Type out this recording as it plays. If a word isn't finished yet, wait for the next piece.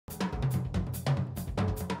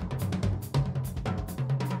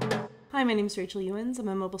Hi, my name is Rachel Youens. I'm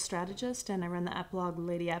a mobile strategist and I run the app blog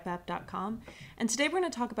LadyAppApp.com. And today we're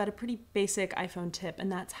going to talk about a pretty basic iPhone tip,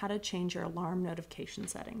 and that's how to change your alarm notification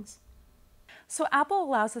settings. So Apple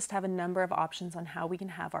allows us to have a number of options on how we can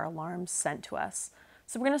have our alarms sent to us.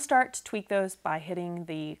 So we're going to start to tweak those by hitting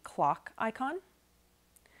the clock icon.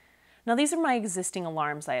 Now these are my existing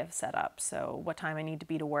alarms I have set up, so what time I need to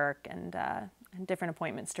be to work and different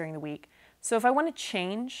appointments during the week. So if I want to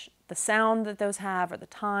change the sound that those have, or the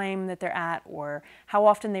time that they're at, or how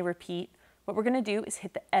often they repeat, what we're going to do is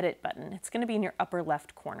hit the edit button. It's going to be in your upper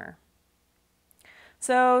left corner.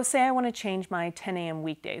 So say I want to change my 10 a.m.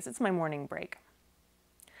 weekdays. It's my morning break.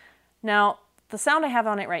 Now the sound I have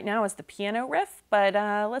on it right now is the piano riff, but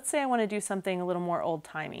let's say I want to do something a little more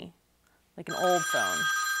old-timey, like an old phone.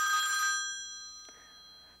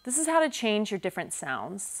 This is how to change your different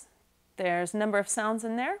sounds. There's a number of sounds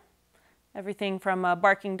in there. Everything from a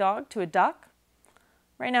barking dog to a duck.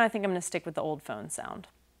 Right now I think I'm going to stick with the old phone sound.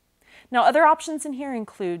 Now other options in here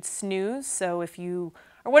include snooze, so if you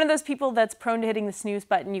are one of those people that's prone to hitting the snooze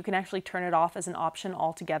button, you can actually turn it off as an option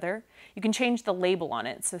altogether. You can change the label on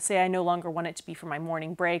it, so say I no longer want it to be for my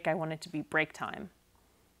morning break, I want it to be break time.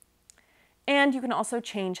 And you can also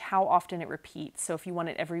change how often it repeats, so if you want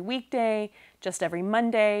it every weekday, just every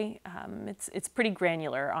Monday, it's pretty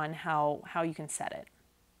granular on how you can set it.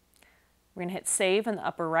 We're going to hit save in the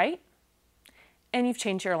upper right, and you've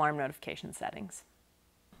changed your alarm notification settings.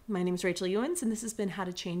 My name is Rachel Youens, and this has been how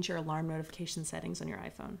to change your alarm notification settings on your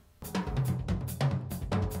iPhone.